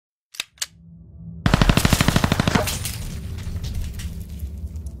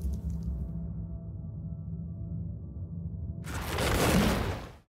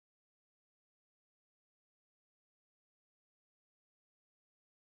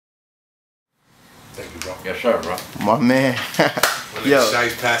bro. Yes, sir, bro. My man. Yo.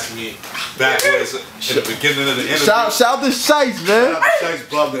 Shice passing me backwards in the beginning of the interview. Shout to Shice, man. Shout out to Shice,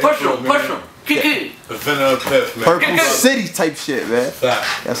 brother. Push him. Kiki. The Venom of Piff, man. Purple City type shit, man.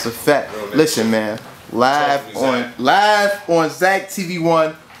 Fact. That's a fact. Listen, man. Live on Zach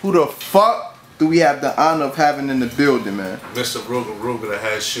TV1. Who the fuck do we have the honor of having in the building, man? Mr. Ruger, the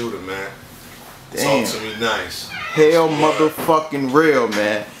head shooter, man. Damn. Talk to me nice. Hell motherfucking Rell,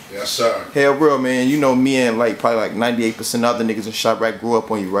 man. Yes, sir. Hell Rell, man. You know me and probably 98% other niggas in Chirac grew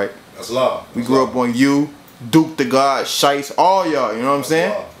up on you, right? That's love. We grew up on you, Duke the God, Shice, all y'all. You know what I'm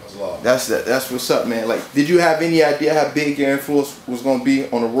saying? That's love. That's what's up, man. Like, did you have any idea how big your influence was gonna be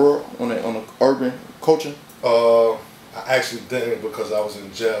on the rural, on the urban culture? I actually didn't, because I was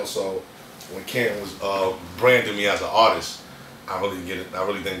in jail. So when Ken was branding me as an artist, I really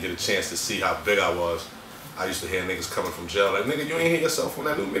didn't get a chance to see how big I was. I used to hear niggas coming from jail like, nigga, you ain't hear yourself on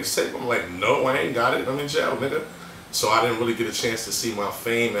that new mixtape. I'm like, no, I ain't got it. I'm in jail, nigga. So I didn't really get a chance to see my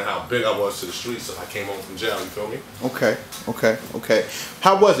fame and how big I was to the streets. So I came home from jail. You feel me? Okay.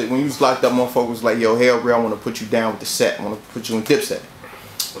 How was it when you was locked up? Motherfuckers was like, yo, hell, Rell, I want to put you down with the set. I want to put you in Dipset.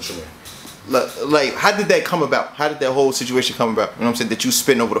 What you mean? Like, how did that come about? How did that whole situation come about? You know what I'm saying? That you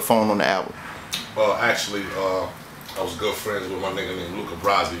spitting over the phone on the album. Well, actually, I was good friends with my nigga named Luca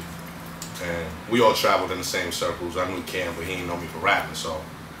Brasi, and we all traveled in the same circles. I knew Cam, but he didn't know me for rapping, so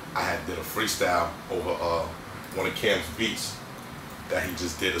I did a freestyle over one of Cam's beats that he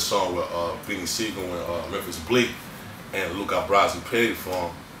just did a song with Beanie Siegel and Memphis Bleak, and Luca Brasi paid for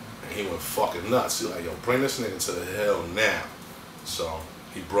him, and he went fucking nuts. He like, yo, bring this nigga to the hell now. So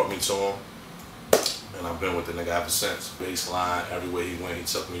he brought me to him, and I've been with the nigga ever since. Baseline, everywhere he went, he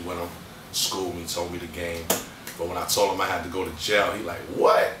took me with him, schooled me, told me the game. But when I told him I had to go to jail, he like,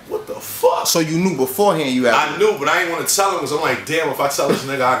 what? What the fuck? So you knew beforehand you had I knew, but I didn't want to tell him, because I'm like, damn, if I tell this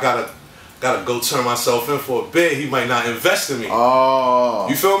nigga I gotta go turn myself in for a bit, he might not invest in me. Oh.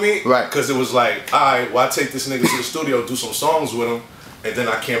 You feel me? Right. Because it was like, all right, well, I take this nigga to the studio, do some songs with him, and then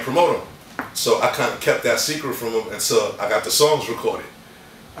I can't promote him. So I kind of kept that secret from him until I got the songs recorded.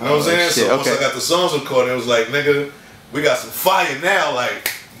 You know what I'm saying? Shit, so once okay. I got the songs recorded, it was like, nigga, we got some fire now,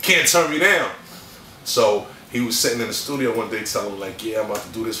 like, you can't turn me down. So he was sitting in the studio one day telling him like, yeah, I'm about to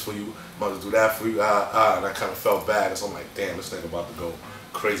do this for you, I'm about to do that for you, and I kind of felt bad, so I'm like, damn, this nigga about to go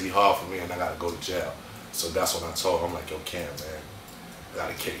crazy hard for me and I gotta go to jail. So that's when I told him, I'm like, yo, Cam, man, I got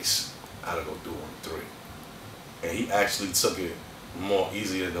a case, I gotta go do 1 3. And he actually took it more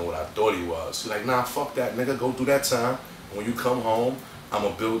easier than what I thought he was. He's like, nah, fuck that, nigga, go do that time. When you come home, I'm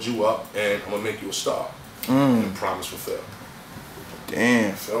gonna build you up and I'm gonna make you a star. And promise fulfilled. Damn.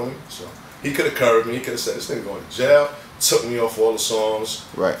 You feel me? So he could have curved me, he could have said, this nigga going to jail, took me off all the songs,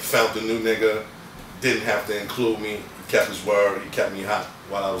 right. Found the new nigga, didn't have to include me, he kept his word, he kept me hot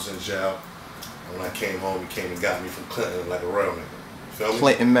while I was in jail. And when I came home, he came and got me from Clinton like a real nigga. You feel me?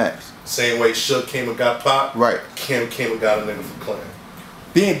 Clinton Max. Same way Shook came and got Pop, right. Kim came and got a nigga from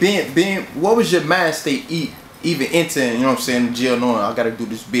Clinton. Being, what was your mind state even entering, you know what I'm saying, jail, knowing I gotta do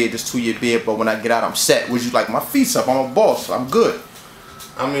this bid, this 2-year bid, but when I get out, I'm set? Was you like, my feet's up, I'm a boss, I'm good?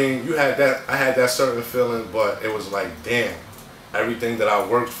 I mean, you had that, I had that certain feeling, but it was like, damn, everything that I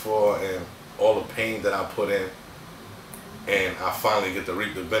worked for and all the pain that I put in, and I finally get to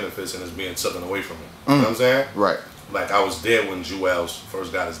reap the benefits and it's being taken away from me. You know what I'm saying? Right. Like, I was there when Jewels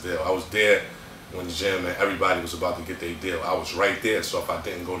first got his deal. I was there when Jim and everybody was about to get their deal. I was right there, so if I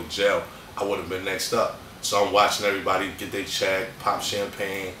didn't go to jail, I would have been next up. So I'm watching everybody get their check, pop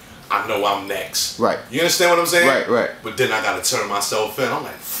champagne. I know I'm next. Right. You understand what I'm saying? Right, right. But then I gotta turn myself in. I'm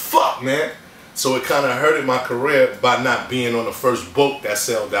like, fuck, man. So it kind of hurted my career by not being on the first boat that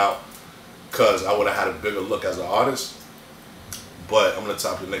sailed out, because I would have had a bigger look as an artist. But I'm the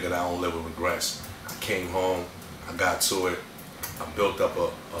type of nigga that I don't live with regrets. I came home, I got to it, I built up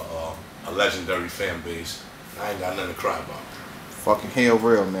a legendary fan base. I ain't got nothing to cry about. Fucking hell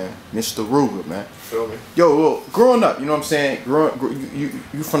Rell, man. Mr. Ruger, man. Feel me? Yo, well, growing up, you know what I'm saying?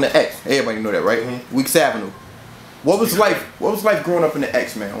 You from the X. Everybody know that, right? Weeks Avenue. What was life growing up in the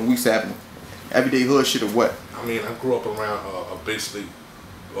X, man, on Weeks Avenue? Everyday hood shit or what? I mean, I grew up around basically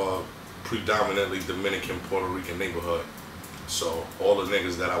predominantly Dominican, Puerto Rican neighborhood. So all the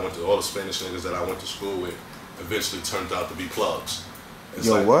niggas that I went to, all the Spanish niggas that I went to school with, eventually turned out to be plugs. It's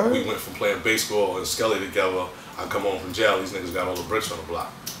Yo, like what? We went from playing baseball and Skelly together. I come home from jail, these niggas got all the bricks on the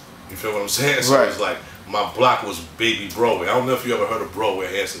block. You feel what I'm saying? So right. It's like, my block was baby Broadway. I don't know if you ever heard of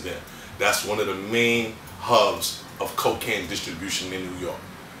Broadway, Amsterdam. That's one of the main hubs of cocaine distribution in New York.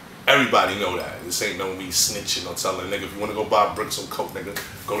 Everybody know that. This ain't no me snitching or telling a nigga, if you want to go buy bricks on coke, nigga,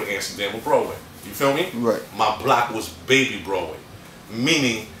 go to Amsterdam or Broadway. You feel me? Right. My block was baby Broadway,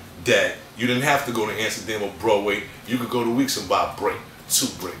 meaning that you didn't have to go to Amsterdam or Broadway. You could go to Weeks and buy a break, 2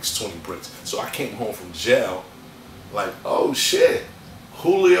 bricks, 20 bricks. So I came home from jail like, oh shit,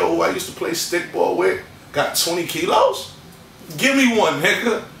 Julio, who I used to play stickball with, got 20 kilos? Give me one,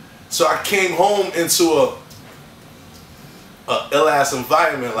 nigga. So I came home into a ill-ass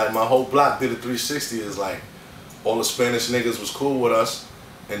environment. Like my whole block did a 360. Is like all the Spanish niggas was cool with us,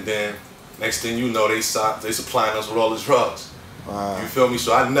 and then next thing you know, they supplying us with all the drugs. Wow. You feel me?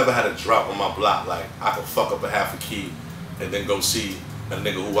 So I never had a drop on my block. Like I could fuck up a half a key and then go see a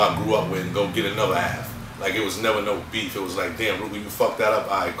nigga who I grew up with and go get another half. Like it was never no beef. It was like, damn, Ruby, you fucked that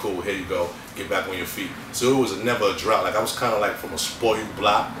up. All right, cool. Here you go. Get back on your feet. So it was never a drop. Like I was kind of like from a spoiled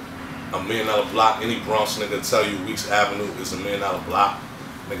block, $1 million block. Any Bronx nigga tell you Weeks Avenue is $1 million block.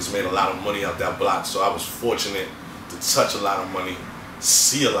 Niggas made a lot of money out that block. So I was fortunate to touch a lot of money,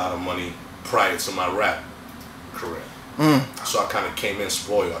 see a lot of money prior to my rap career. So I kind of came in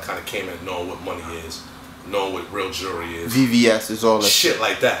spoiled. I kind of came in knowing what money is, knowing what real jewelry is. VVS is all that shit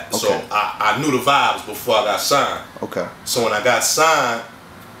like that. Okay. So I knew the vibes before I got signed. Okay. So when I got signed,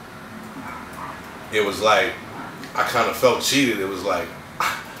 it was like I kind of felt cheated. It was like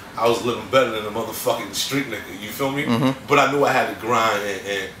I was living better than a motherfucking street nigga. You feel me? But I knew I had to grind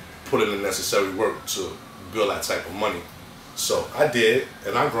and put in the necessary work to build that type of money. So I did,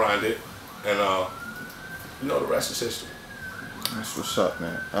 and I grinded, and you know the rest is history. That's what's up,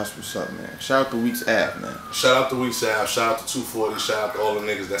 man. That's what's up, man. Shout out to Weeks Ave, man. Shout out to Weeks Ave. Shout out to 240. Shout out to all the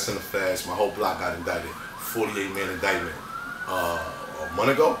niggas that's in the fast. My whole block got indicted. 48-man indictment. A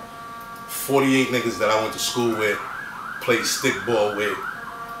month ago, 48 niggas that I went to school with, played stickball with,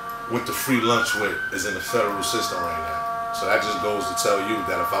 went to free lunch with, is in the federal system right now. So that just goes to tell you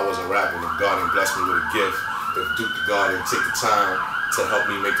that if I wasn't rapping, if God didn't bless me with a gift, if Duke the God didn't take the time to help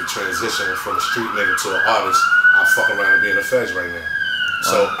me make the transition from a street nigga to an artist, I'll fuck around and be in the feds right now.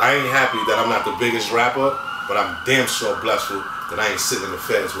 So I ain't happy that I'm not the biggest rapper, but I'm damn sure blessed that I ain't sitting in the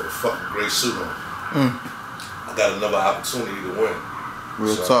feds with a fucking gray suit on. I got another opportunity to win.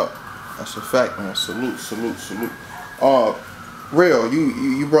 Real talk. That's a fact, man. Salute, salute, salute. Rell,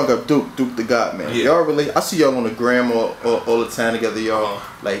 you brought up Duke the God, man. Yeah. Y'all really, I see y'all on the gram all the time together, y'all.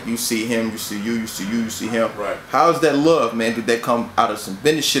 Like you see him, you see you see him. Right. How's that love, man? Did that come out of some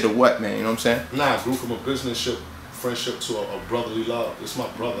business shit or what, man? You know what I'm saying? Nah, I grew from a business friendship to a brotherly love. It's my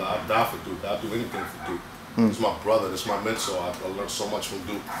brother. I'd die for Duke. I'd do anything for Duke. It's my brother. It's my mentor. I learned so much from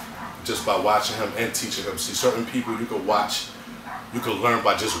Duke just by watching him and teaching him. See, certain people you could watch, you could learn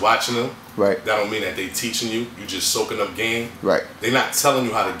by just watching them. Right. That don't mean that they teaching you. You just soaking up game. Right. They're not telling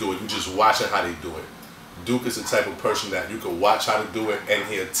you how to do it. You just watching how they do it. Duke is the type of person that you could watch how to do it and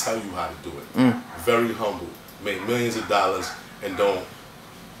he'll tell you how to do it. Very humble. Made millions of dollars and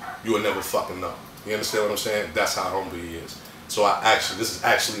you will never fucking know. You understand what I'm saying? That's how humble he is. So this is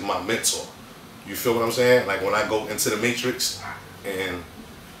actually my mentor. You feel what I'm saying? Like when I go into the matrix and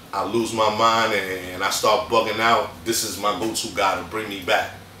I lose my mind and I start bugging out, this is my go-to guy to bring me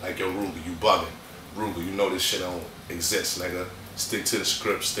back. Like, yo, Ruger, you bugging. Ruger, you know this shit don't exist, nigga. Stick to the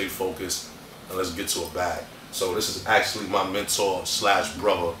script, stay focused, and let's get to a bag. So this is actually my mentor /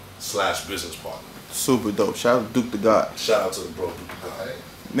 brother / business partner. Super dope. Shout out to Duke the God. Shout out to the bro, Duke the God.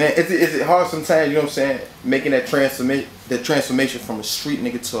 Man, is it hard sometimes, you know what I'm saying, making that transformation from a street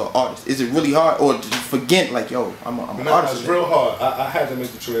nigga to an artist? Is it really hard, or did you forget, like, yo, I'm an artist? It's real hard. I had to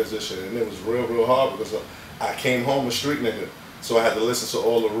make the transition, and it was real hard because I came home a street nigga, so I had to listen to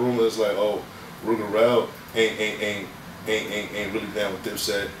all the rumors like, oh, Rell ain't really down with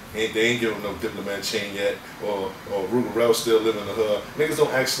Dipset. They ain't give him no diplomat chain yet, or Rell still living in the hood. Niggas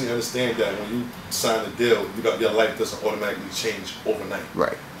don't actually understand that when you sign a deal, your life doesn't automatically change overnight.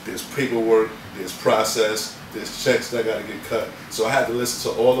 Right. There's paperwork, there's process, there's checks that gotta get cut. So I had to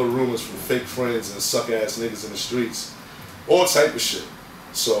listen to all the rumors from fake friends and suck ass niggas in the streets, all type of shit.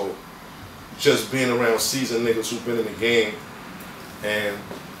 So just being around seasoned niggas who've been in the game and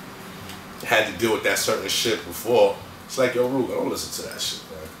had to deal with that certain shit before. It's like, yo, Ruger, don't listen to that shit,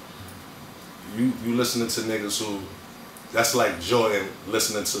 man. You listening to niggas who, that's like Jordan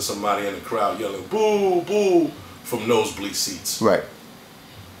listening to somebody in the crowd yelling, boo, boo, from nosebleed seats. Right.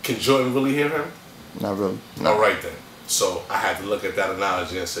 Can Jordan really hear him? Not really. No. All right then. So I had to look at that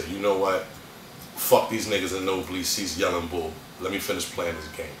analogy and say, you know what? Fuck these niggas in nosebleed seats yelling bull. Let me finish playing this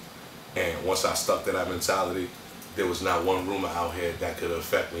game. And once I stuck to that mentality, there was not one rumor out here that could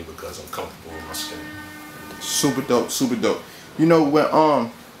affect me because I'm comfortable with my skin. Super dope, super dope. You know,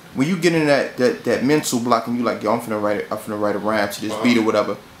 when you get in that mental block and you like, yo, I'm finna write a rhyme to this beat or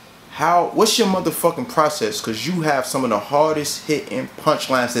whatever. What's your motherfucking process? Cause you have some of the hardest hitting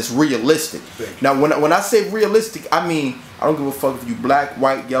punchlines that's realistic. Now when I say realistic, I mean I don't give a fuck if you black,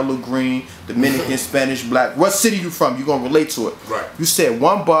 white, yellow, green, Dominican, Spanish, black. What city you from? You gonna relate to it. Right. You said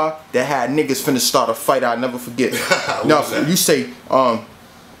one bar that had niggas finna start a fight I'll never forget. No, you say,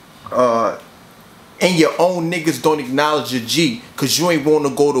 and your own niggas don't acknowledge your G, cause you ain't want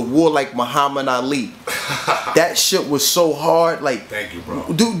to go to war like Muhammad Ali. That shit was so hard. Like, thank you,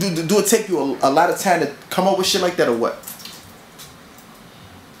 bro. Do it take you a lot of time to come up with shit like that, or what?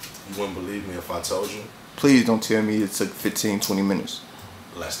 You wouldn't believe me if I told you. Please don't tell me it took 15, 20 minutes.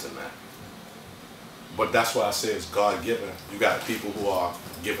 Less than that. But that's why I say it's God-given. You got people who are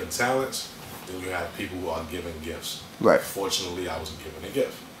given talents, then you have people who are given gifts. Right. Fortunately, I was given a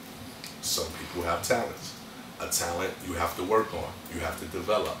gift. Some people have talents. A talent you have to work on. You have to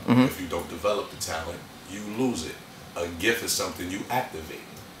develop. If you don't develop the talent, you lose it. A gift is something you activate.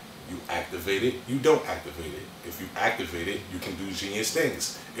 You activate it, you don't activate it. If you activate it, you can do genius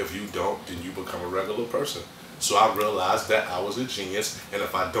things. If you don't, then you become a regular person. So I realized that I was a genius, and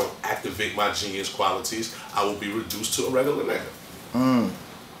if I don't activate my genius qualities, I will be reduced to a regular nigga.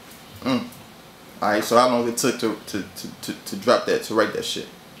 Alright, so how long it took to drop that, to write that shit?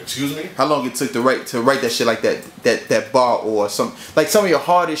 Excuse me? How long it took to write that shit like that bar, or some of your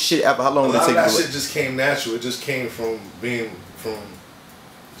hardest shit ever? How long did it take? That shit just came natural. It just came from being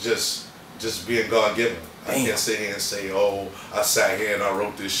just being God given. I can't sit here and say, oh, I sat here and I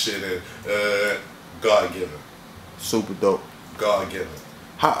wrote this shit and God given. Super dope. God given.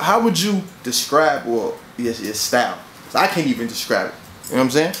 How would you describe your style? I can't even describe it. You know what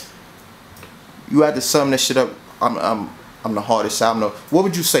I'm saying? You had to sum that shit up. I'm the hardest. I don't know. What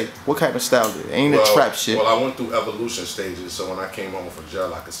would you say? What kind of style is it? Ain't it trap shit? Well, I went through evolution stages, so when I came home from jail,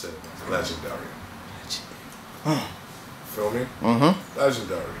 like I said, legendary. Feel me?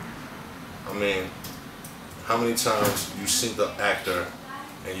 Legendary. I mean, how many times you seen the actor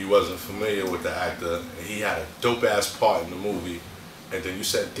and you wasn't familiar with the actor and he had a dope ass part in the movie, and then you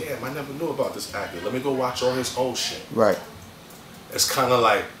said, damn, I never knew about this actor. Let me go watch all his old shit. Right. It's kind of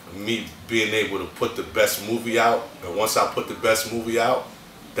like me being able to put the best movie out, and once I put the best movie out,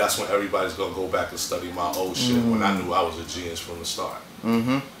 that's when everybody's gonna go back and study my old shit when I knew I was a genius from the start.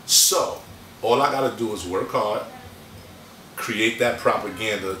 So, all I gotta do is work hard, create that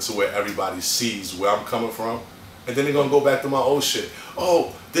propaganda to where everybody sees where I'm coming from, and then they're gonna go back to my old shit.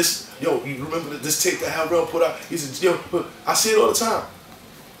 Oh, you remember this tape that Rell put out? He said, yo, I see it all the time.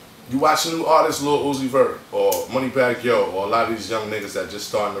 You watch a new artist, Lil Uzi Vert, or Moneybagg Yo, or a lot of these young niggas that just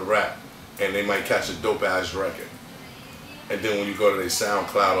starting to rap, and they might catch a dope ass record. And then when you go to their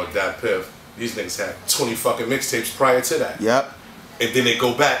SoundCloud or Dat Piff, these niggas had 20 fucking mixtapes prior to that. Yep. And then they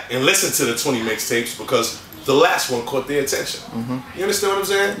go back and listen to the 20 mixtapes because the last one caught their attention. You understand what I'm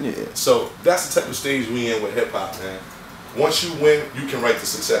saying? Yeah. So that's the type of stage we in with hip hop, man. Once you win, you can write the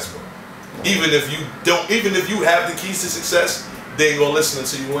success book. Even if you have the keys to success, they ain't gonna listen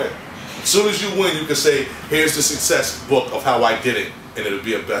until you win. As soon as you win, you can say, here's the success book of how I did it, and it'll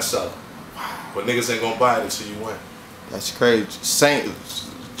be a bestseller. But niggas ain't gonna buy it until you win. That's crazy.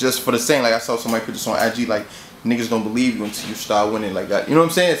 Just for the same, like I saw somebody put this on IG, like, niggas don't believe you until you start winning like that. You know what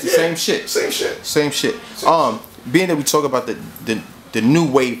I'm saying? It's the same shit. Same shit. Being that we talk about the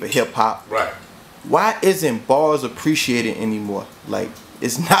new wave of hip hop. Right. Why isn't bars appreciated anymore? Like,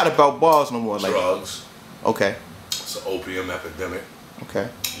 it's not about bars no more. Like, drugs. Okay. It's an opium epidemic. Okay.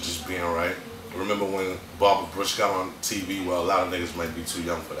 Just being right. Remember when Barbara Bush got on TV? Well, a lot of niggas might be too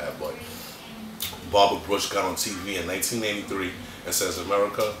young for that, but Barbara Bush got on TV in 1983 and says,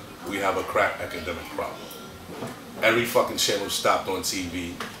 America, we have a crack epidemic problem. Every fucking channel stopped on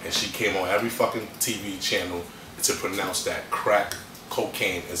TV, and she came on every fucking TV channel to pronounce that crack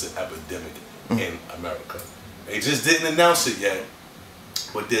cocaine is an epidemic in America. They just didn't announce it yet,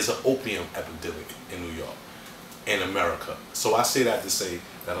 but there's an opium epidemic in New York, in America. So I say that to say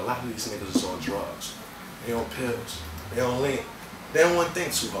that a lot of these niggas is on drugs. They on pills. They on lean. They don't want to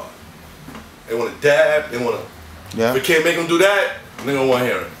think too hard. They want to dab. They want to. Yeah. If we can't make them do that, they don't want to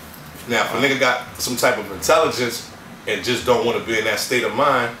hear it. Now, if a nigga got some type of intelligence and just don't want to be in that state of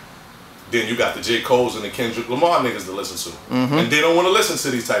mind, then you got the J. Cole's and the Kendrick Lamar niggas to listen to. And they don't want to listen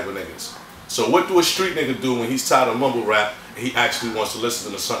to these type of niggas. So what do a street nigga do when he's tired of mumble rap and he actually wants to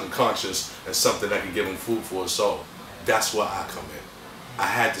listen to something conscious and something that can give him food for his soul? That's where I come in. I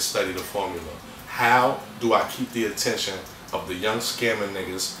had to study the formula. How do I keep the attention of the young scamming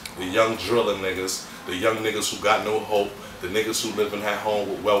niggas, the young drilling niggas, the young niggas who got no hope, the niggas who living at home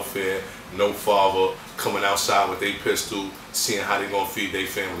with welfare, no father, coming outside with a pistol, seeing how they gonna feed their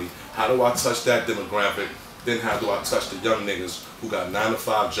family? How do I touch that demographic? Then how do I touch the young niggas who got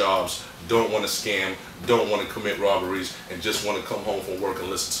 9-to-5 jobs, don't want to scam, don't want to commit robberies, and just want to come home from work and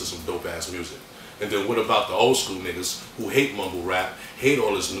listen to some dope ass music? And then what about the old school niggas who hate mumble rap, hate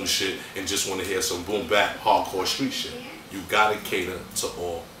all this new shit, and just want to hear some boom bap, hardcore street shit? You gotta cater to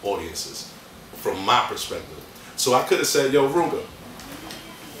all audiences, from my perspective. So I could have said, yo, Ruger,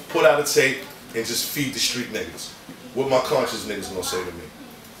 put out a tape and just feed the street niggas. What my conscious niggas gonna say to me?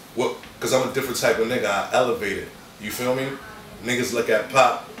 What? Cause I'm a different type of nigga, I elevate it. You feel me? Niggas look at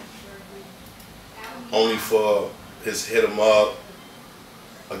Pop only for his hit 'em up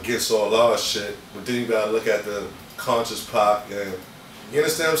against all our shit, but then you gotta look at the conscious Pop, and you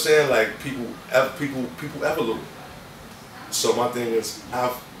understand what I'm saying? Like people evolve. So my thing is,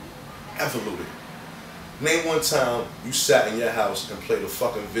 I've evoluted. Name one time you sat in your house and played a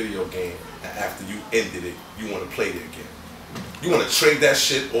fucking video game, and after you ended it, you want to play it again. You want to trade that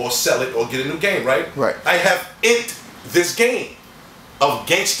shit or sell it or get a new game, right? Right. I have this game of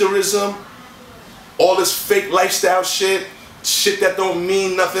gangsterism, all this fake lifestyle shit that don't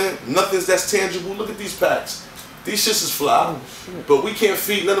mean nothing, nothing that's tangible. Look at these packs. These shits is fly, but we can't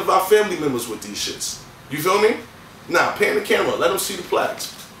feed none of our family members with these shits. You feel me? Nah, pan the camera. Let them see the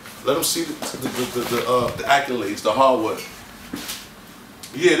plaques. Let them see the accolades, the hard work.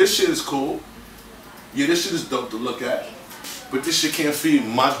 Yeah, this shit is cool. Yeah, this shit is dope to look at. But this shit can't feed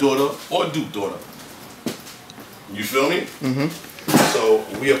my daughter or Duke's daughter. You feel me? Mm-hmm. So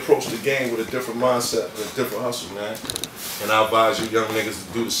we approach the game with a different mindset, with a different hustle, man. And I advise you young niggas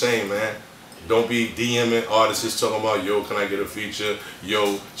to do the same, man. Don't be DMing artists talking about, yo, can I get a feature?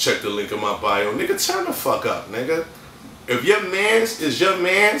 Yo, check the link in my bio. Nigga, turn the fuck up, nigga. If your mans is your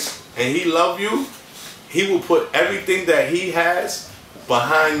mans and he love you, he will put everything that he has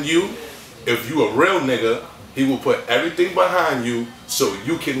behind you. If you a real nigga, he will put everything behind you so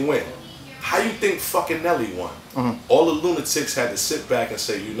you can win. How you think fucking Nelly won? Mm-hmm. All the lunatics had to sit back and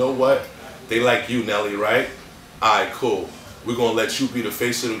say, you know what? They like you, Nelly, right? All right, cool. We're gonna let you be the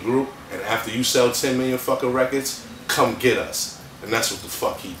face of the group, and after you sell 10 million fucking records, come get us. And that's what the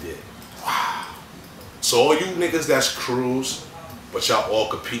fuck he did. Wow. So all you niggas that's crews, but y'all all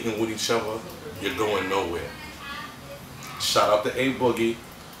competing with each other, you're going nowhere. Shout out to A Boogie,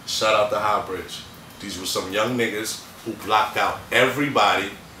 shout out to High Bridge. These were some young niggas who blocked out everybody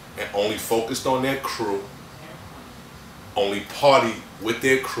and only focused on their crew, only partied with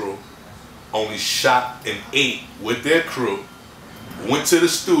their crew, only shot and ate with their crew, went to the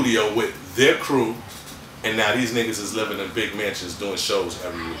studio with their crew, and now these niggas is living in big mansions doing shows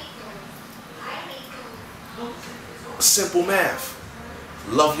every week. Simple math.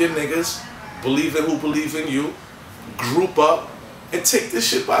 Love your niggas, believe in who believe in you, group up, and take this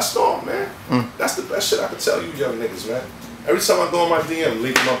shit by storm, man. That's the best shit I can tell you young niggas, man. Every time I go on my DM,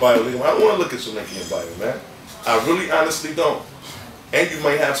 link in my bio, link in my, I don't want to look at your link in your bio, man. I really honestly don't. And you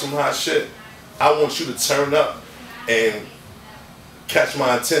might have some hot shit. I want you to turn up and catch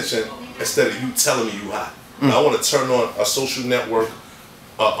my attention instead of you telling me you hot. I want to turn on a social network,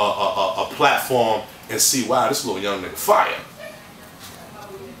 a platform, and see, wow, this little young nigga fire.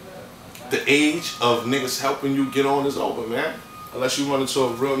 The age of niggas helping you get on is over, man. Unless you run into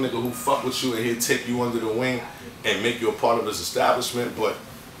a real nigga who fuck with you and he'll take you under the wing and make you a part of this establishment. But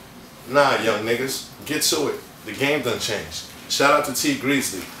nah, young niggas, get to it. The game done changed. Shout out to T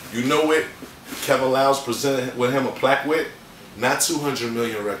Greasley. You know it. Kevin Lyles presented with him a plaque with, not 200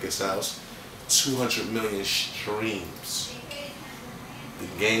 million record sales, 200 million streams. The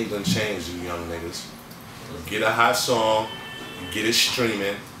game done changed, you young niggas. Get a hot song, you get it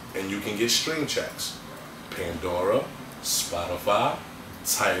streaming, and you can get stream checks. Pandora, Spotify,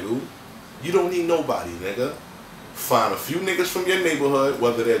 Tidal. You don't need nobody, nigga. Find a few niggas from your neighborhood,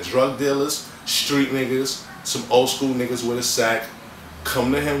 whether they're drug dealers, street niggas, some old school niggas with a sack.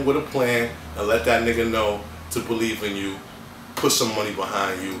 Come to him with a plan and let that nigga know to believe in you, put some money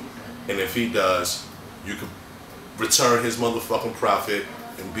behind you, and if he does, you can return his motherfucking profit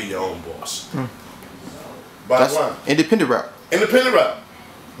and be your own boss. Bottom line. Independent rap. Independent rap.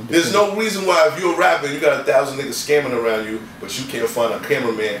 There's no reason why if you're a rapper and you got 1,000 niggas scamming around you, but you can't find a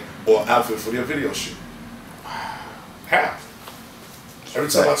cameraman or outfit for your video shoot. How? Every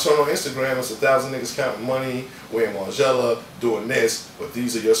time I turn on Instagram, it's 1,000 niggas counting money, wearing Margiela, doing this, but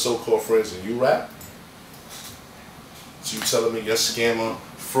these are your so-called friends and you rap? So you telling me your scammer,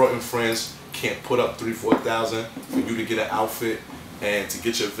 frauding friends can't put up 3,000-4,000 for you to get an outfit and to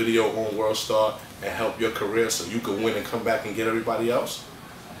get your video on World Star and help your career so you can win and come back and get everybody else?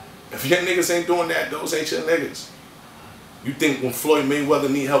 If your niggas ain't doing that, those ain't your niggas. You think when Floyd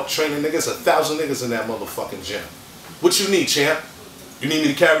Mayweather need help training niggas, 1,000 niggas in that motherfucking gym. What you need, champ? You need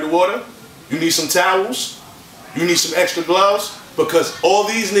me to carry the water? You need some towels? You need some extra gloves? Because all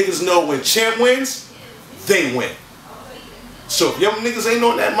these niggas know when champ wins, they win. So if your niggas ain't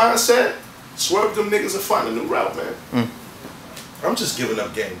on that mindset, swerve them niggas and find a new route, man. I'm just giving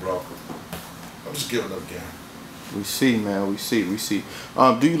up game, bro. I'm just giving up game. We see, man. We see.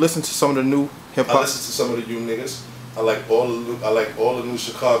 Do you listen to some of the new hip hop? I listen to some of the new niggas. I like all the new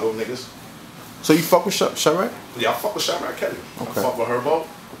Chicago niggas. So you fuck with Chirac? Yeah, I fuck with Chirac Kelly. Okay. I fuck with Herbo. I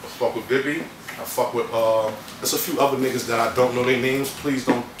fuck with Bibby. I fuck with there's a few other niggas that I don't know their names. Please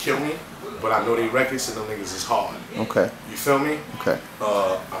don't kill me. But I know they records and them niggas is hard. Okay. You feel me? Okay.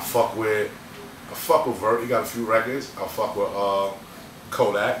 I fuck with Vert. He got a few records. I fuck with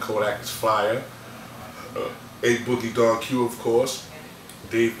Kodak. Kodak is fire. A Boogie Don Q, of course.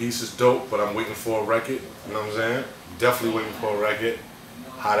 Dave East is dope, but I'm waiting for a record. You know what I'm saying? Definitely waiting for a record.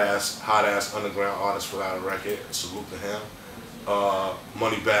 Hot ass underground artist without a record. Salute to him.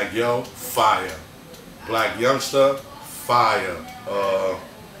 Moneybag Yo, fire. Black Youngster, fire.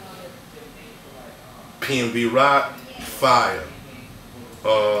 P&B Rock, fire.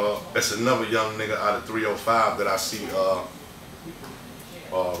 It's another young nigga out of 305 that I see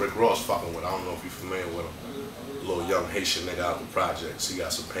Rick Ross fucking with. I don't know if you're familiar with him. Little young Haitian nigga out the projects. He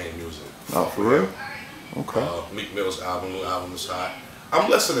got some pain music. Oh, for real? Okay. Meek Mill's new album is hot. I'm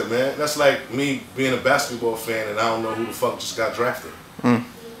listening, man. That's like me being a basketball fan and I don't know who the fuck just got drafted.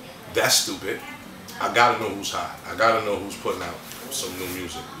 That's stupid. I gotta know who's hot. I gotta know who's putting out some new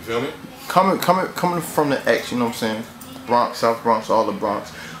music. You feel me? Coming from the X, you know what I'm saying? Bronx, South Bronx, all the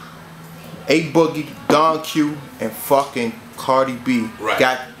Bronx. A Boogie, Don Q, and fucking Cardi B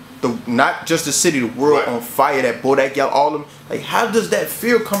got not just the city, the world on fire. That Bodak Yell, all of them. Like, how does that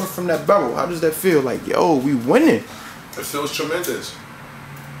feel coming from that barrel? How does that feel? Like, yo, we winning. It feels tremendous.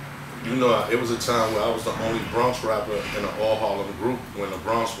 You know, it was a time where I was the only Bronx rapper in an all Harlem group when the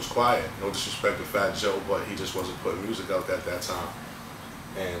Bronx was quiet. No disrespect to Fat Joe, but he just wasn't putting music out at that time.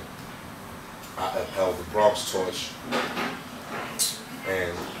 And I upheld the Bronx torch.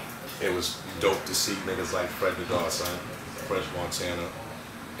 And it was dope to see niggas like Fred the Godson, French Montana,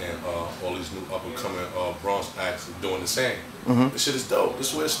 and all these new up-and-coming Bronx acts doing the same. This shit is dope.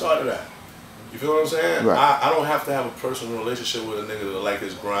 This is where it started at. You feel what I'm saying? Right. I don't have to have a personal relationship with a nigga to like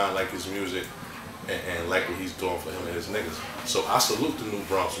his grind, like his music, and like what he's doing for him and his niggas. So I salute the new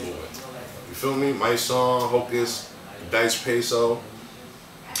Bronx movement. You feel me? My song, Hocus, Dice Peso,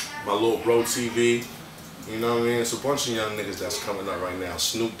 my little bro TV. You know what I mean? It's a bunch of young niggas that's coming up right now.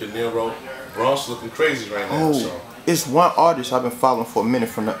 Snoop De Niro. Bronx looking crazy right now. Oh, so. it's one artist I've been following for a minute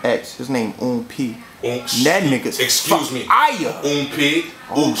from the X. His name P. That nigga's excuse me. Fire. P.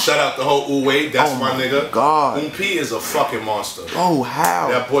 Ooh, shout out the whole Uwe. That's my nigga. God. P is a fucking monster. Oh, how?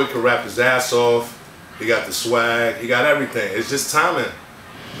 That boy can rap his ass off. He got the swag. He got everything. It's just timing.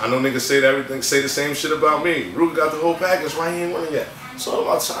 I know niggas say everything, say the same shit about me. Ruger got the whole package. Why he ain't winning yet? It's all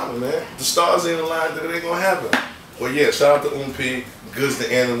about timing, man. The stars ain't aligned that it ain't gonna happen. Well, yeah, shout out to P. Good's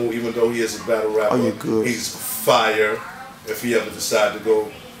the animal, even though he is a battle rapper. Oh, you good. He's fire. If he ever decide to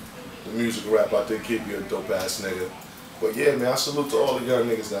go the music rap, I think he'd be a dope ass nigga. But yeah, man, I salute to all the young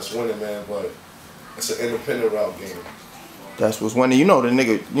niggas that's winning, man. But it's an independent route game. That's what's winning. You know the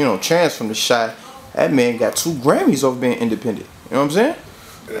nigga, you know, Chance from the Shy. That man got 2 Grammys over being independent. You know what I'm saying?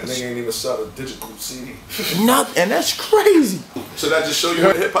 And that nigga ain't even sell a digital CD. And that's crazy. So that just show you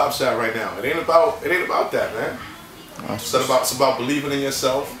where hip hop's at right now. It ain't about that, man. It's about believing in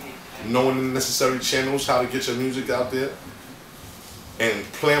yourself, knowing the necessary channels, how to get your music out there, and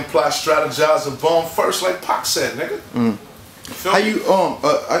plan, plot, strategize, and bomb first, like Pac said, nigga. How you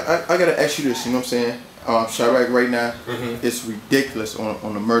I gotta ask you this, you know what I'm saying? Chirac right now, it's ridiculous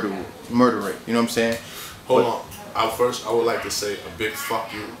on the murder rate. You know what I'm saying? Hold on. I would like to say a big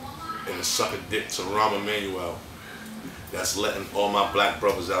fuck you and a sucker dick to Rahm Emanuel that's letting all my black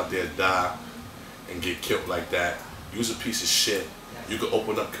brothers out there die and get killed like that. You's a piece of shit. You could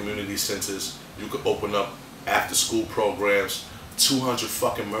open up community centers. You could open up after school programs. 200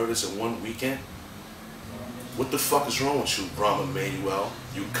 fucking murders in one weekend? What the fuck is wrong with you, Rahm Emanuel?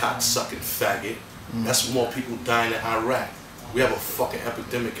 You cock-sucking faggot. That's more people dying in Iraq. We have a fucking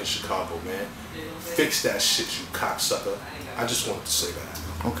epidemic in Chicago, man. Fix that shit, you cocksucker. I just wanted to say that.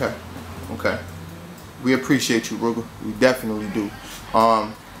 Okay. We appreciate you, Ruger. We definitely do.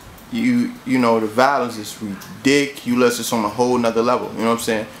 You know, the violence is ridiculous. It's on a whole nother level. You know what I'm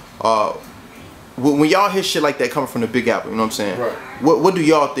saying? When y'all hear shit like that coming from the Big Apple, you know what I'm saying? Right. What do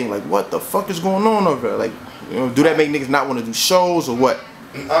y'all think? Like, what the fuck is going on over there? Like, you know, do that make niggas not want to do shows or what?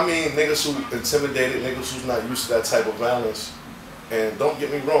 I mean, niggas who intimidated, niggas who's not used to that type of violence. And don't get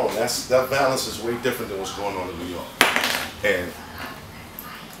me wrong, that violence is way different than what's going on in New York. And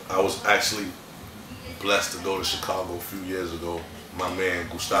I was actually blessed to go to Chicago a few years ago. My man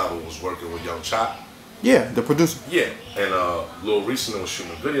Gustavo was working with Young Chop, Yeah, the producer. Yeah, and Lil recently was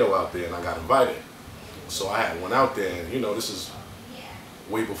shooting a video out there, and I got invited. So I had went out there, and you know, this is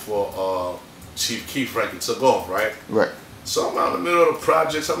way before Chief Keef record took off, right? Right. So I'm out in the middle of the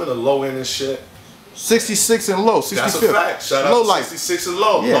projects. I'm in the low end and shit. 66 and low. 65. That's a fact. Shout out low to life. 66 and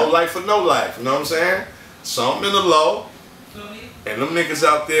low. Yeah. No life for no life. You know what I'm saying? So I'm in the low. And them niggas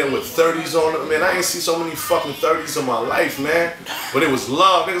out there with 30s on them, man, I ain't seen so many fucking 30s in my life, man. But it was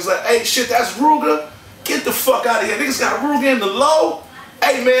love. Niggas like, hey, shit, that's Ruger. Get the fuck out of here. Niggas got Ruger in the low.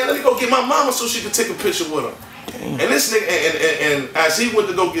 Hey, man, let me go get my mama so she can take a picture with him. Damn. And this nigga, and as he went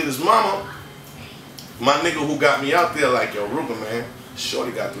to go get his mama, my nigga who got me out there like, yo, Ruger, man,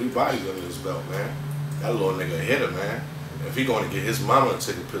 shorty got 3 bodies under his belt, man. That little nigga a hitter, man. If he gonna get his mama to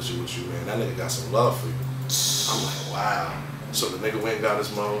take a picture with you, man, that nigga got some love for you. I'm like, wow. So the nigga went and got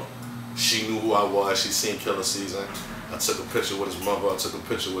his mama. She knew who I was. She seen Killer Season. I took a picture with his mother. I took a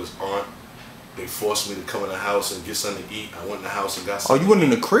picture with his aunt. They forced me to come in the house and get something to eat. I went in the house and got something. Oh, you went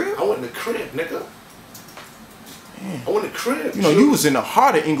in the crib? I went in the crib, nigga. Man. I went in the crib. You know, you was in the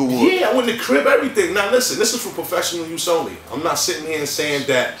heart of Inglewood. Yeah, I went in the crib, everything. Now listen, this is for professional use only. I'm not sitting here and saying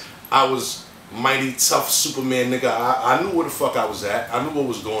that I was mighty tough Superman, nigga. I knew where the fuck I was at. I knew what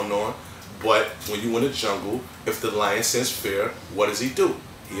was going on. But when you in the jungle, if the lion sense fear, what does he do?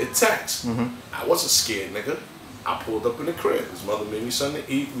 He attacks. I wasn't scared, nigga. I pulled up in the crib. His mother made me something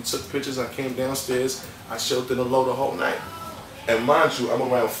to eat. We took pictures. I came downstairs. I chilled in the low the whole night. And mind you, I'm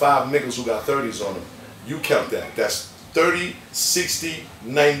around 5 niggas who got 30s on them. You count that. That's 30, 60,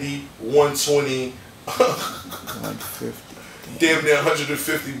 90, 120. 150. Damn near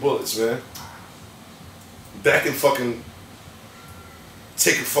 150 bullets, man. That can fucking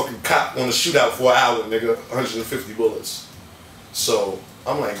take a fucking cop on a shootout for an hour, nigga. 150 bullets. So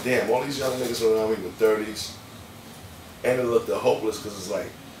I'm like, damn, all these young niggas around me with 30s. And it looked hopeless because it's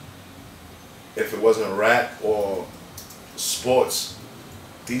like, if it wasn't rap or sports,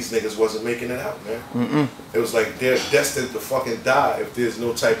 these niggas wasn't making it out, man. It was like they're destined to fucking die if there's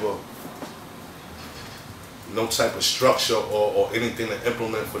no type of structure or anything to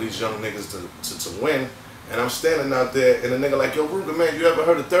implement for these young niggas to win. And I'm standing out there, and a nigga like, yo, Ruger, man, you ever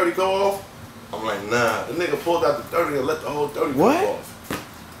heard a 30 go off? I'm like, nah. The nigga pulled out the 30 and let the whole 30 go off.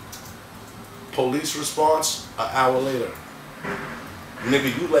 Police response, an hour later.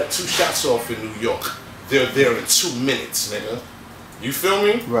 Nigga, you let 2 shots off in New York. They're there in 2 minutes, nigga. You feel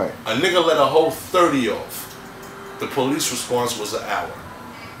me? Right. A nigga let a whole 30 off. The police response was an hour.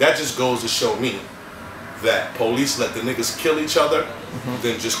 That just goes to show me that police let the niggas kill each other,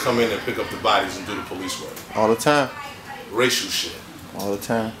 then just come in and pick up the bodies and do the police work. All the time. Racial shit. All the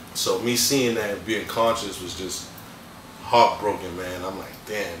time. So me seeing that and being conscious was just heartbroken, man. I'm like,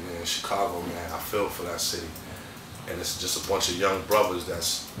 damn, man, Chicago, man, I feel for that city. And it's just a bunch of young brothers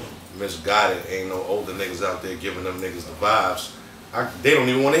that's misguided. Ain't no older niggas out there giving them niggas the vibes. They don't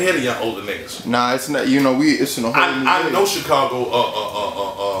even want to hear the young older niggas. Nah, it's not. You know, it's in a whole new I day. know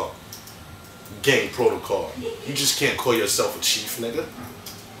Chicago gang protocol. You just can't call yourself a chief, nigga.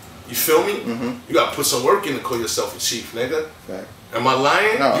 You feel me? You gotta put some work in to call yourself a chief, nigga. Fact. Am I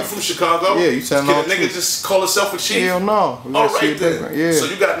lying? No. You from Chicago? Yeah, you telling Can a nigga just call himself a chief? Hell no. All right then. Yeah. So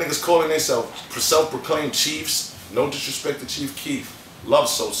you got niggas calling themselves self-proclaimed chiefs. No disrespect to Chief Keef. Love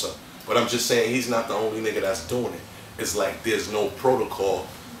Sosa. But I'm just saying he's not the only nigga that's doing it. It's like there's no protocol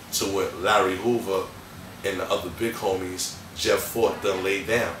to what Larry Hoover and the other big homies, Jeff Fort, done laid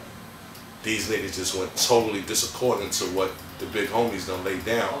down. These niggas just went totally disaccording to what the big homies done laid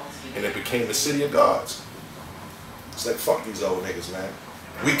down, and it became the city of gods. It's like, fuck these old niggas, man.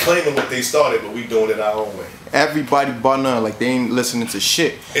 We claiming what they started, but we doing it our own way. Everybody bar none, like they ain't listening to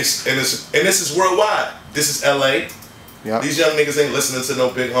shit. And this is worldwide. This is LA. Yep. These young niggas ain't listening to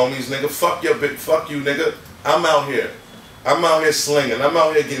no big homies, nigga. Fuck you, nigga. I'm out here. I'm out here slinging. I'm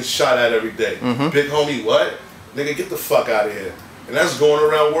out here getting shot at every day. Big homie, what? Nigga, get the fuck out of here. And that's going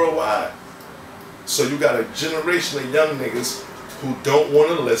around worldwide. So you got a generation of young niggas who don't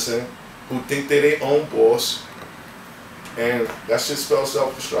want to listen, who think they their own boss, and that shit spells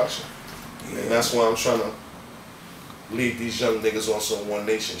self-destruction. And that's why I'm trying to lead these young niggas on some One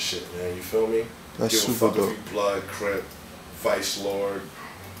Nation shit, man. You feel me? That's Give a super fuck dope. if you Blood, Crip, Vice Lord,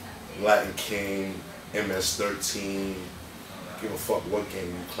 Latin King, MS-13. Give a fuck what game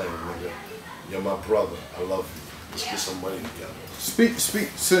you claim, nigga. You're my brother. I love you. Let's get some money together.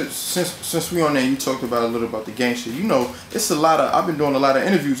 Since we on there, you talked about a little about the gang shit. You know, it's a lot of. I've been doing a lot of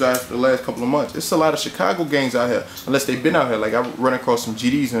interviews out for the last couple of months. It's a lot of Chicago gangs out here, unless they've been out here. Like I run across some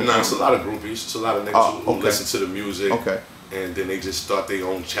GDs and. Nah, it's a lot of groupies. It's a lot of niggas who listen to the music. Okay. and then they just start their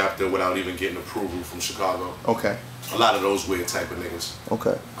own chapter without even getting approval from Chicago. Okay. A lot of those weird type of niggas.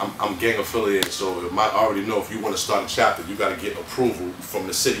 Okay. I'm gang affiliated, so I already know if you want to start a chapter, you got to get approval from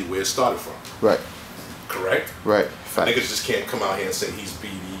the city where it started from. Right. Correct? Right. Niggas just can't come out here and say he's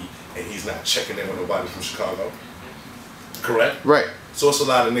BD and he's not checking in with nobody from Chicago. Correct? Right. So it's a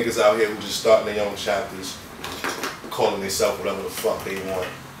lot of niggas out here who just starting their own chapters, calling themselves whatever the fuck they want.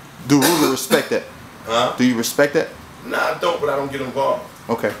 Do Ruler respect that? Huh? Do you respect that? Nah, I don't, but I don't get involved.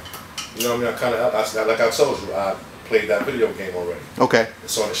 Okay. You know what I mean? I kind of, like I told you, I played that video game already. Okay.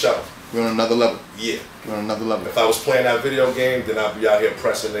 It's on the shelf. You're on another level. Yeah. You're on another level. If I was playing that video game, then I'd be out here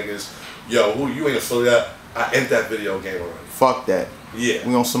pressing niggas. Yo, who you ain't affiliate? I end that video game already. Fuck that. Yeah.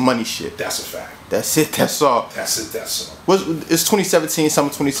 We on some money shit. That's a fact. That's it. That's all. That's it. That's all. It's 2017, summer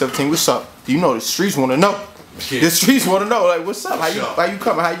 2017. What's up? Do you know the streets want to know? Yeah. The streets want to know. Like, what's up? How you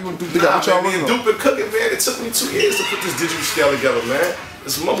coming? How you gonna do that? What y'all man, working on? Dupe been cooking, man. It took me 2 years to put this digital scale together, man.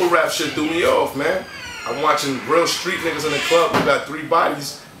 This mumble rap shit threw me off, man. I'm watching real street niggas in the club who got 3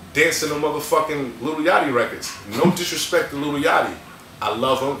 bodies dancing to motherfucking Lil Yachty records. No disrespect to Lil Yachty. I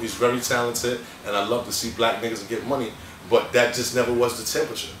love him. He's very talented, and I love to see black niggas get money. But that just never was the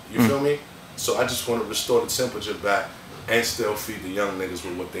temperature. You feel me? So I just want to restore the temperature back and still feed the young niggas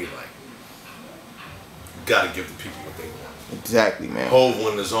with what they like. Gotta give the people what they want. Exactly, man. Hov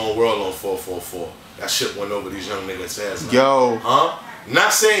won his own world on 444. That shit went over these young niggas' heads. Like, Yo. huh?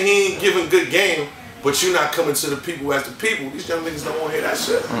 Not saying he ain't giving good game, but you're not coming to the people as the people. These young niggas don't want to hear that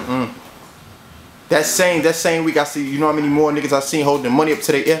shit. That same week I see, you know how many more niggas I seen holding money up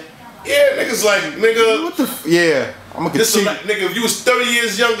to their ear? Yeah, niggas like, nigga. What the yeah. I'm gonna This is continue. like, nigga, if you was 30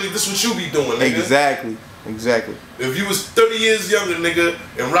 years younger, this what you be doing, nigga. Exactly. Exactly. If you was 30 years younger, nigga,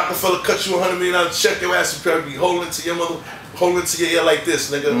 and Rockefeller cut you $100 million check, your ass would probably be holding to your mother, holding to your ear like this,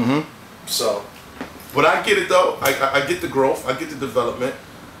 nigga. So, but I get it though. I get the growth. I get the development.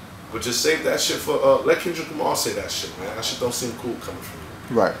 But just save that shit for, let Kendrick Lamar say that shit, man. That shit don't seem cool coming from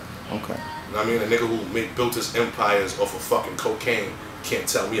you. Right. Okay. You know what I mean? A nigga who built his empires off of fucking cocaine can't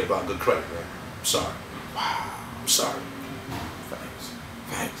tell me about good credit, man. I'm sorry. Wow. I'm sorry. Thanks.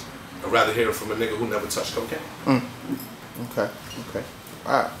 Thanks. I'd rather hear it from a nigga who never touched cocaine. Okay. Okay.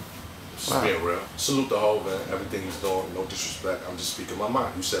 Alright. Just being real. Salute the whole man. Everything he's doing. No disrespect. I'm just speaking my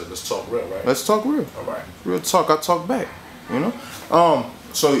mind. You said let's talk real, right? Let's talk real. All right. Real talk. I talk back. You know.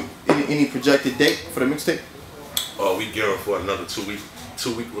 So any projected date for the mixtape? We gearing for another 2 week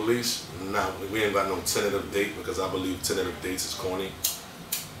release. Nah, we ain't got no tentative date because I believe tentative dates is corny.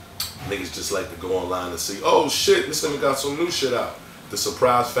 Niggas just like to go online and see, oh shit, this nigga got some new shit out. The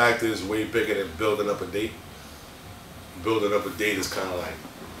surprise factor is way bigger than building up a date. Building up a date is kind of like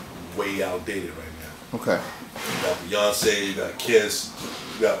way outdated right now. Okay. You got Beyonce, you got Kiss,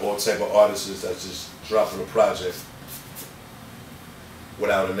 you got all type of artists that's just dropping a project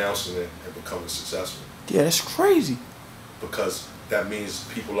without announcing it and becoming successful. Yeah, that's crazy. Because that means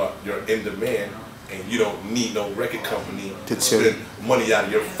you're in demand and you don't need no record company to spend money out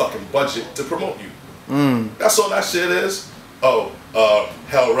of your fucking budget to promote you. That's all that shit is. Oh,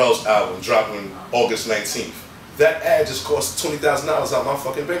 Rell's album dropping August 19th. That ad just cost $20,000 out my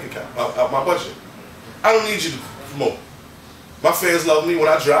fucking bank account, out my budget. I don't need you to promote. My fans love me. When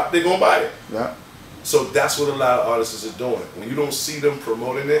I drop, they gonna buy it. Yeah. So that's what a lot of artists are doing. When you don't see them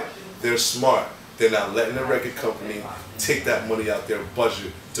promoting it, they're smart. They're not letting the record company take that money out their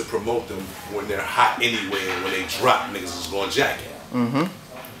budget to promote them when they're hot anyway, and when they drop, niggas is going jack it.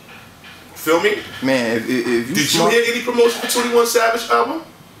 Feel me? Man, if you Did you hear any promotion for 21 Savage album?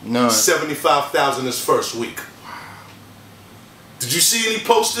 None. 75,000 this first week. Did you see any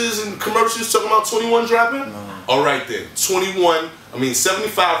posters and commercials talking about 21 dropping? No. All right then,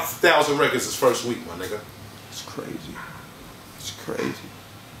 75,000 records this first week, my nigga. It's crazy. It's crazy.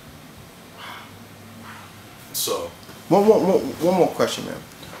 So, One more question, man.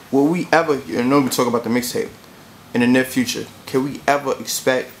 Will we ever, you know, we talk about the mixtape, in the near future, can we ever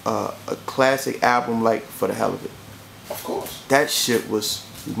expect a classic album like For the Hell of It? of course. That shit was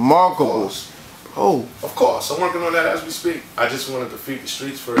remarkable. Oh. Of course, I'm working on that as we speak. I just wanted to feed the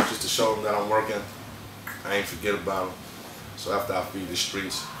streets first, just to show them that I'm working. I ain't forget about them. So after I feed the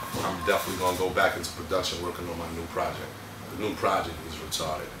streets, I'm definitely gonna go back into production, working on my new project. The new project is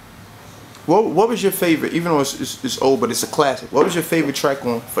retarded. What was your favorite, even though it's old, but it's a classic, what was your favorite track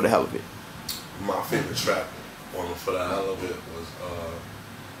on For the Hell of It? My favorite track on For the Hell of It was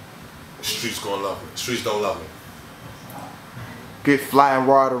Streets Gonna Love Me. Streets Don't Love Me. Get fly and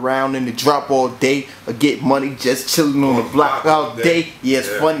ride around in the drop all day, or get money just chilling on the block all day. Yeah, it's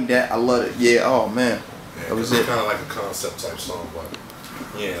funny that I love it. Yeah, oh man, yeah, that was it. it. It's kind of like a concept type song, but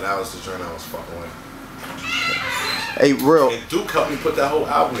yeah, that was the joint I was fucking with. Hey, Rell. And Duke helped me put that whole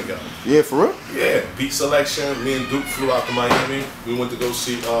album together. Yeah, for real? Yeah, beat selection. Me and Duke flew out to Miami. We went to go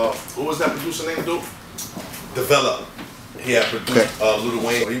see, what was that producer named Duke? Develop. He had produced Lil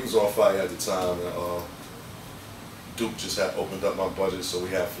Wayne. He was on fire at the time. And, Duke just had opened up my budget, so we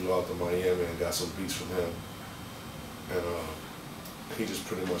had flew out to Miami and got some beats from him. And he just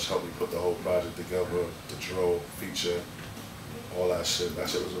pretty much helped me put the whole project together, the drill, feature, all that shit. That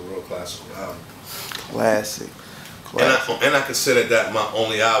shit was a real classical album. Classic. And I consider that my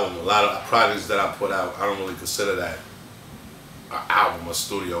only album. A lot of projects that I put out, I don't really consider that an album, a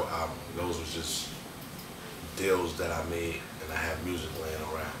studio album. Those were just deals that I made, and I have music laying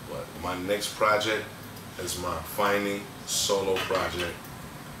around. But my next project is my final solo project,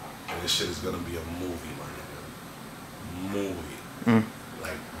 and this shit is gonna be a movie, my nigga. Movie.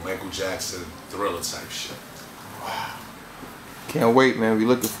 Like Michael Jackson, Thriller type shit. Wow. Can't wait, man. We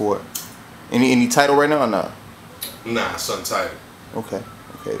looking for it. Any title right now or not? Nah, it's untitled. Okay.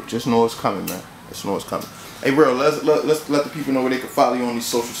 Just know it's coming, man. Just know it's coming. Hey, Rell, let's let the people know where they can follow you on these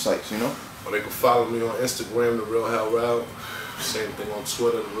social sites, you know? Well, they can follow me on Instagram, the Real Hell Rell. Same thing on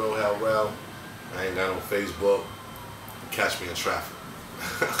Twitter, the Real Hell Rell. I ain't got on Facebook. Catch me in traffic.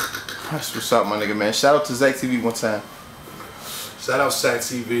 That's what's up, my nigga, man. Shout out to Zach TV one time. Shout out Zach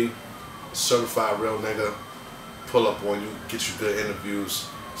TV, certified real nigga. Pull up on you, get you good interviews.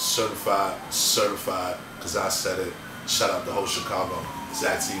 Certified, cause I said it. Shout out the whole Chicago.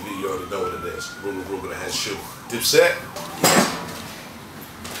 Zach TV, you already know what it is. Ruger the head shoe. Dipset.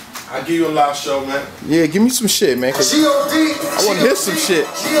 I'll give you a live show, man. Yeah, give me some shit, man. Cause I want to hear some shit.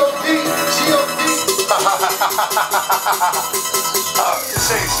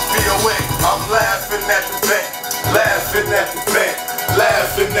 I'm laughing at the bank, laughing at the bank,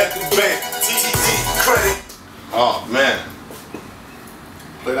 laughing at the bank. TTT credit. Oh man.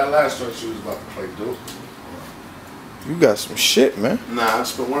 Play that last joint she was about to play, dude. You got some shit, man. Nah, I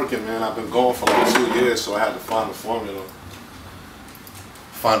just been working, man. I've been going for like 2 years, so I had to find the formula.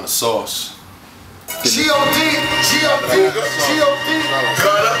 Find the sauce. G.O.D.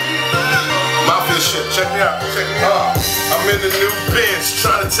 Cut up. Mafia shit. Check me out. I'm in the new Benz,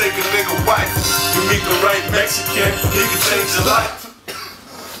 trying to take a nigga wife. You meet the right Mexican, he can change your life.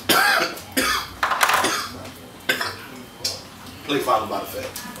 Play followed by the Fed.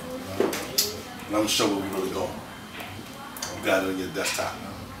 And I'm gonna show where we really going. You got it on your desktop.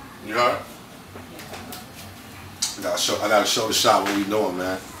 You heard? I gotta show the shot what we doing,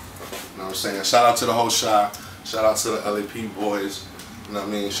 man. You know what I'm saying? Shout out to the whole shot. Shout out to the LAP boys. You know what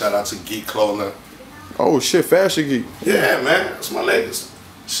I mean? Shout out to Geek Clothing. Oh shit, Fashion Geek. Yeah, man. That's my niggas.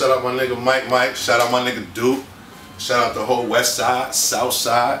 Shout out my nigga Mike. Shout out my nigga Duke. Shout out the whole West Side, South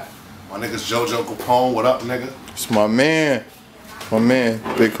Side. My niggas JoJo Capone. What up, nigga? It's my man. My man.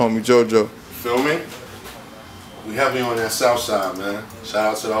 Big homie JoJo. Feel me? We heavy on that South Side, man. Shout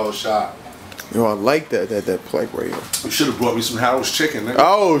out to the whole shop. Yo, I like that plug right here. You should have brought me some Harold's chicken, nigga.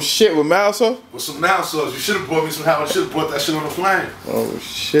 Oh shit, with mouse sauce? With some mouse sauce. You should have brought me some Harold's. You should have brought that shit on the plane. Oh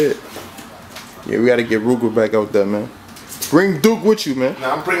shit. Yeah, we gotta get Ruger back out there, man. Bring Duke with you, man.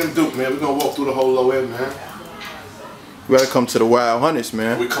 Nah, I'm bringing Duke, man. We're gonna walk through the whole low end, man. We gotta come to the Wild Hunters,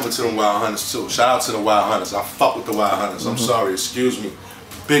 man. We coming to the Wild Hunters too. Shout out to the Wild Hunters. I fuck with the Wild Hunters. I'm sorry, excuse me.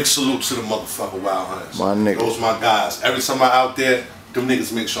 Big salute to the motherfucking Wild Hunters. My nigga. Those my guys. Every time I out there, them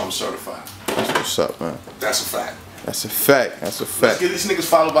niggas make sure I'm certified. That's what's up, man. That's a fact. That's a fact. That's a fact. Let's get these niggas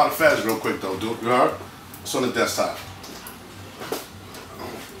followed by the feds real quick though, dude. You heard? It's on the desktop.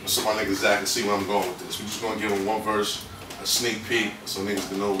 So my nigga Zach can see where I'm going with this. We're just gonna give him one verse, a sneak peek, so niggas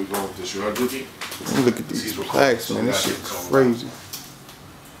can know where we're going with this. You heard, Dookie? Look at these packs, man. This shit crazy.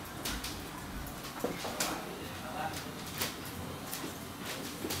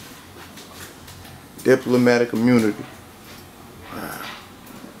 Diplomatic community.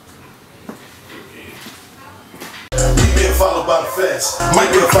 Followed by the feds. Might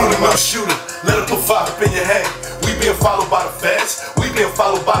be followed by the shooter. Let him put fire up in your head. We being followed by the feds. We being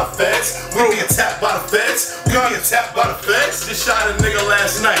followed by the feds. We being tapped by the feds. We being tapped by the feds. Just shot a nigga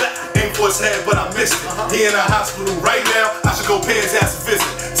last night. Aimed for his head, but I missed it. He in a hospital right now. I should go pay his ass a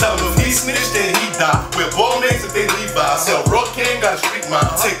visit. Tell him if he snitched, then he die. Wear ball names if they leave by. Sell raw king, got a street mile.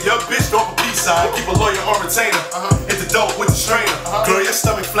 Take your bitch off a peace sign. Keep a lawyer on retainer. Hit the dope with the strainer. Girl, your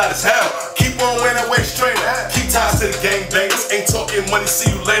stomach flat as hell. Keep on wearing that waist trainer. Keep ties to the gang bangers. Ain't talking money, see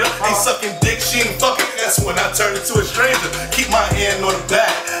you later. Ain't sucking dick, she ain't fucking. That's when I turn into a stranger. Keep my hand on the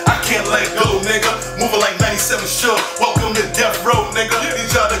back. I can't let go, nigga. Moving like 97 sure. Welcome to death row, nigga.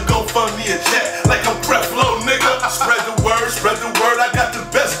 Need y'all to go fund me a jet. Like I'm prep flow, nigga. Spread the word. I got the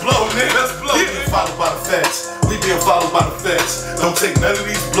best blow, nigga. We being followed by the feds. We being followed by the feds. Don't take none of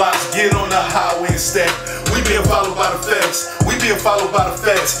these blocks. Get on the highway instead. We being followed by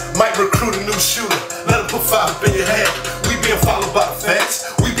feds, might recruit a new shooter. Let them put 5 up in your head. We being followed by the feds.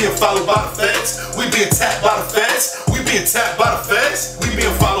 We being followed by the feds. We being tapped by the feds. We being tapped by the feds. We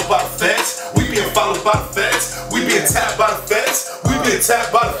being followed by the feds. We being followed by the feds. We being tapped by the feds. We being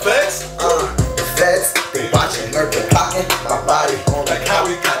tapped by the feds. The feds, they watching, lurking, plotting my body. Like how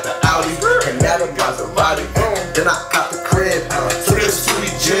we got the Audi, and now them guys are body. Then I got the crib, Trips to the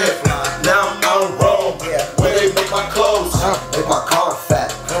gym. now I'm out in Rome, Where they make my clothes. make my car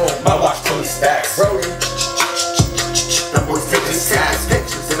fat. My watch 20 stacks. Rolling, them boys taking stats,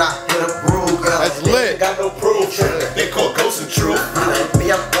 pictures, and I hit a groove. That's lit. Got no proof. They call ghosts and truth.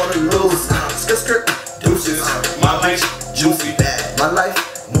 Me, I'm gonna lose. Skirt, deuces. My life's juicy. My life,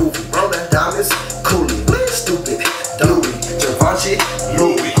 movie. Rolling diamonds, coolie. Stupid, Louis, Givenchy,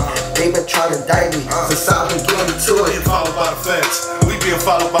 Louis. They been trying to indict me since I've been getting to Being it. followed by the feds. We being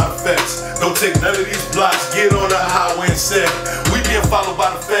followed by the feds. Don't take none of these blocks. Get on the highway and say, we being followed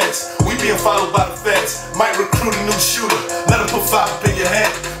by the feds. We being followed by the feds. Might recruit a new shooter. Let them put 5 up in your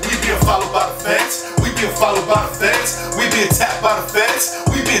head. We being followed by the feds. We being followed by the feds. We being tapped by the feds.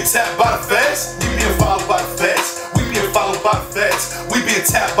 We being tapped by the feds. We being followed by the feds. We being followed by the feds. We being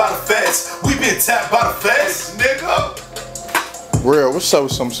tapped by the feds. We being tapped by the feds, nigga. Rell, what's up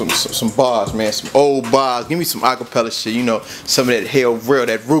with some bars, man? Some old bars. Give me some acapella shit. You know, some of that Hell Rell,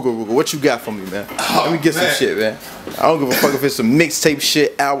 that Ruger. What you got for me, man? Let me get some shit, man. I don't give a fuck if it's some mixtape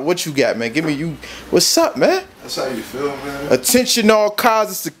shit out. What you got, man? Give me you. What's up, man? That's how you feel, man. Attention, all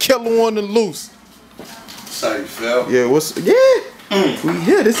causes to killer on the loose. That's how you feel. Yeah, we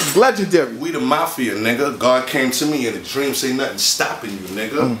here. This is legendary. We the mafia, nigga. God came to me in a dream, say nothing stopping you,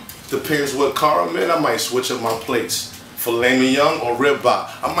 nigga. Depends what car I'm in, I might switch up my plates. Filet mignon or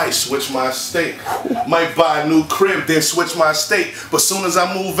ribeye, I might switch my steak. Might buy a new crib, then switch my estate. But soon as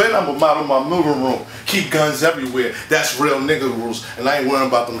I move in, I'ma model my moving room. Keep guns everywhere, that's real nigga rules. And I ain't worrying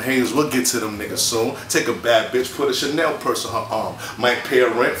about them haters, we'll get to them niggas soon. Take a bad bitch, put a Chanel purse on her arm. Might pay her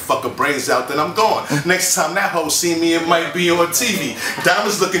rent, fuck her brains out, then I'm gone. Next time that hoe see me, it might be on TV.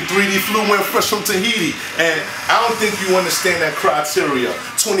 Diamonds looking 3D fluent, fresh from Tahiti. And I don't think you understand that criteria.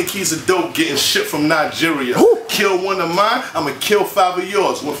 20 keys of dope getting shipped from Nigeria. Kill one of mine, I'ma kill 5 of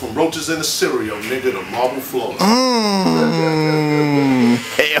yours. Went from roaches in the cereal, nigga, to marble floors.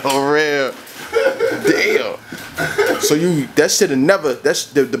 Hell, Rell. Damn. So that shit'll never,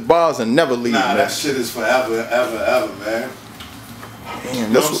 the bars will never leave, Nah, man. that shit is forever, ever, man. Damn,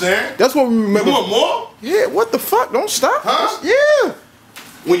 You know what I'm saying? That's what we remember. You want more? Yeah, what the fuck? Don't stop. Huh? Yeah.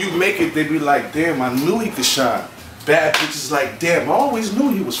 When you make it, they be like, damn, I knew he could shine. Bad bitches like, damn, I always knew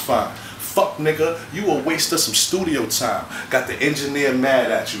he was fine. Fuck nigga, you a waste of some studio time. Got the engineer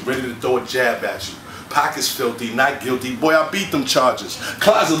mad at you, ready to throw a jab at you. Pockets filthy, not guilty. Boy, I beat them charges.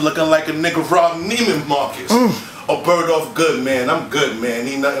 Closet looking like a nigga robbed Neiman Marcus. A bird off good, man. I'm good, man.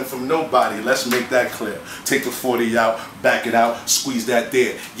 Need nothing from nobody. Let's make that clear. Take the 40 out, back it out, squeeze that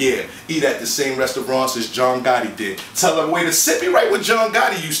there. Yeah, eat at the same restaurants as John Gotti did. Tell her way to sit me right where John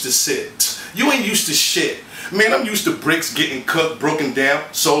Gotti used to sit. You ain't used to shit. Man, I'm used to bricks getting cooked, broken down,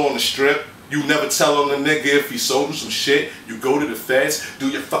 sold on the strip. You never tell on the nigga if he sold him some shit. You go to the feds, do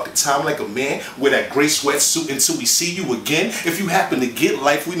your fucking time like a man, wear that gray sweatsuit until we see you again. If you happen to get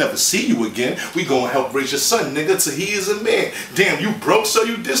life, we never see you again. We gonna help raise your son, nigga, till he is a man. Damn, you broke so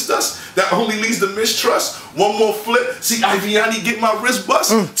you dissed us? That only leads to mistrust. One more flip, see Iviani get my wrist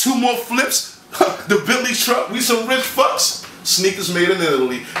bust. 2 more flips, the Bentley truck, we some rich fucks. Sneakers made in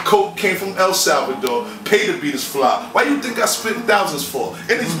Italy, coke came from El Salvador, pay to beat us fly. Why you think I spent thousands for?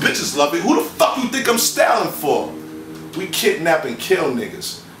 And these bitches love it, who the fuck you think I'm styling for? We kidnap and kill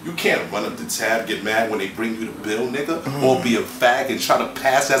niggas. You can't run up the tab, get mad when they bring you the bill, nigga, or be a fag and try to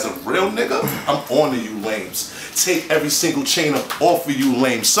pass as a real nigga. I'm on to you lames. Take every single chain up off of you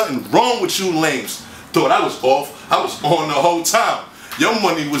lames. Something wrong with you lames. Thought I was off, I was on the whole time. My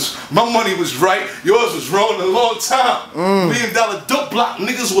money was right, yours was wrong a long time. $1 million dope block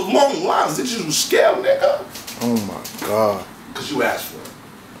niggas with long lines. Did you scale, nigga? Oh my God. Cause you asked for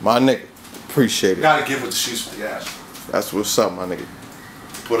it. My nigga, appreciate it. Gotta give it the sheets for the ass. That's what's up, my nigga.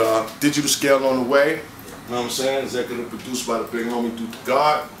 But did you the scale on the way? You know what I'm saying? Executive produced by the big homie Duke the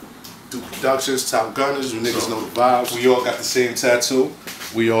God. Duke Productions, Top Gunners, you niggas know the vibes. We all got the same tattoo.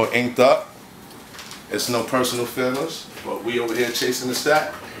 We all inked up. It's no personal feelings. But we over here chasing the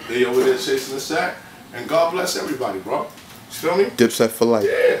sack, they over there chasing the sack, and God bless everybody, bro. You feel me? Dipset for life.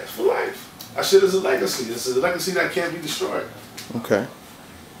 Yeah, for life. That shit is a legacy. It's a legacy that can't be destroyed. Okay.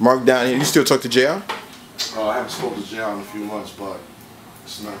 Mark down here. You still talk to JR? I haven't spoken to JR in a few months, but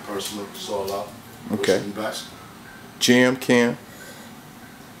it's not personal. It's all out. Okay. Wishing him best. Jam, Cam.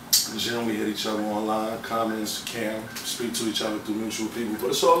 gym, we hit each other online, comments, Cam, speak to each other through mutual people. But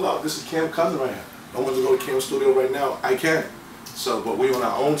it's all love. This is Cam cousin right here. I want to go to Cam's studio right now, I can. So, but we on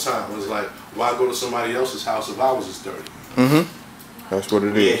our own time. It was like, why go to somebody else's house if ours is dirty? That's what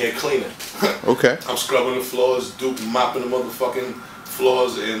it We in is. here cleaning. Okay. I'm scrubbing the floors, mopping the motherfucking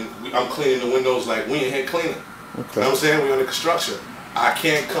floors, and I'm cleaning the windows like we in here cleaning. Okay. You know what I'm saying? We on the construction. I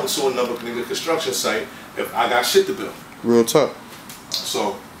can't come to another nigga construction site if I got shit to build. Real talk.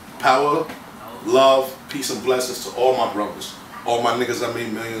 So, power, love, peace and blessings to all my brothers. All my niggas I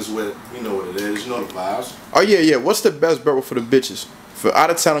made millions with. You know what it is. You know the vibes. Oh yeah. What's the best barrel for the bitches? For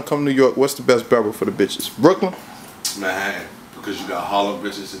out of town and come to New York, what's the best barrel for the bitches? Brooklyn? Manhattan. Because you got Harlem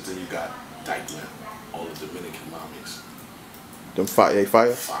bitches and then you got Dykeman. All the Dominican mommies. Them fire.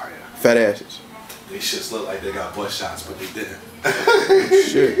 Fire. Fat asses. They shits look like they got butt shots, but they didn't.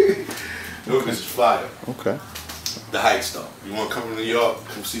 Shit. Them bitches fire. Okay. The Heights though. You want to come to New York,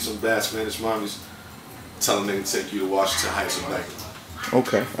 come see some bad Spanish mommies, tell them they can take you to Washington Heights or Dykeman.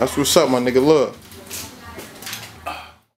 Okay. That's what's up, my nigga. Love.